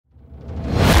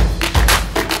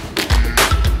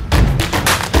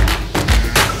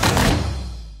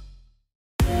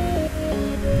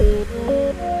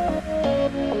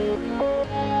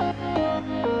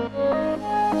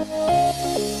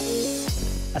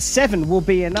A 7 will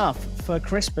be enough for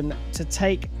Crispin to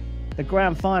take the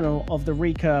grand final of the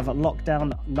recurve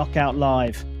lockdown knockout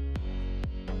live.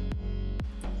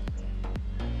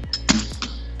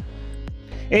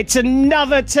 It's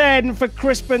another 10 for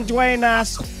Crispin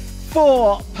Duenas.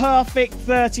 4 perfect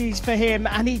 30s for him,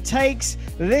 and he takes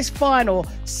this final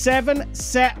 7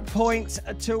 set points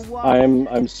to 1.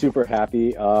 I'm super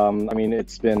happy. I mean,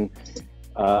 it's been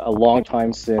a long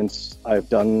time since I've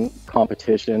done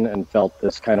competition and felt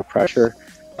this kind of pressure.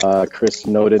 Chris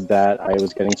noted that I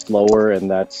was getting slower,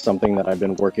 and that's something that I've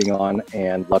been working on,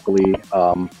 and luckily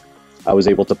I was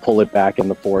able to pull it back in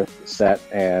the 4th set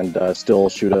and still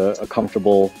shoot a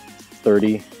comfortable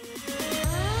 30.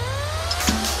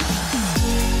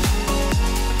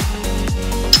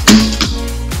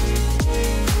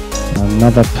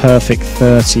 Another perfect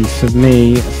 30 for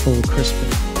me for Crispin.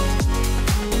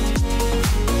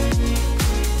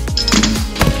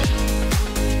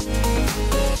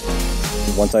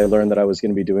 Once I learned that I was going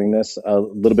to be doing this, a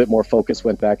little bit more focus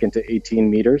went back into 18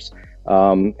 meters.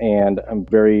 And I'm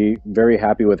very, very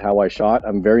happy with how I shot.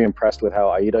 I'm very impressed with how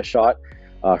Aida shot.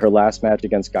 Her last match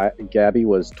against Gabby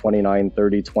was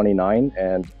 29-30-29.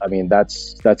 And I mean,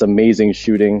 that's amazing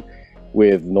shooting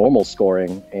with normal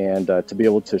scoring. And to be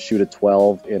able to shoot a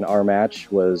 12 in our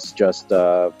match was just,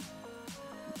 no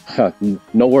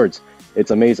words. It's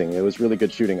amazing. It was really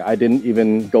good shooting. I didn't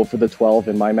even go for the 12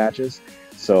 in my matches.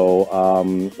 So,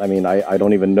 I mean, I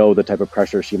don't even know the type of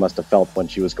pressure she must have felt when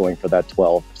she was going for that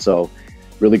 12. So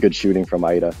really good shooting from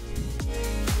Aida.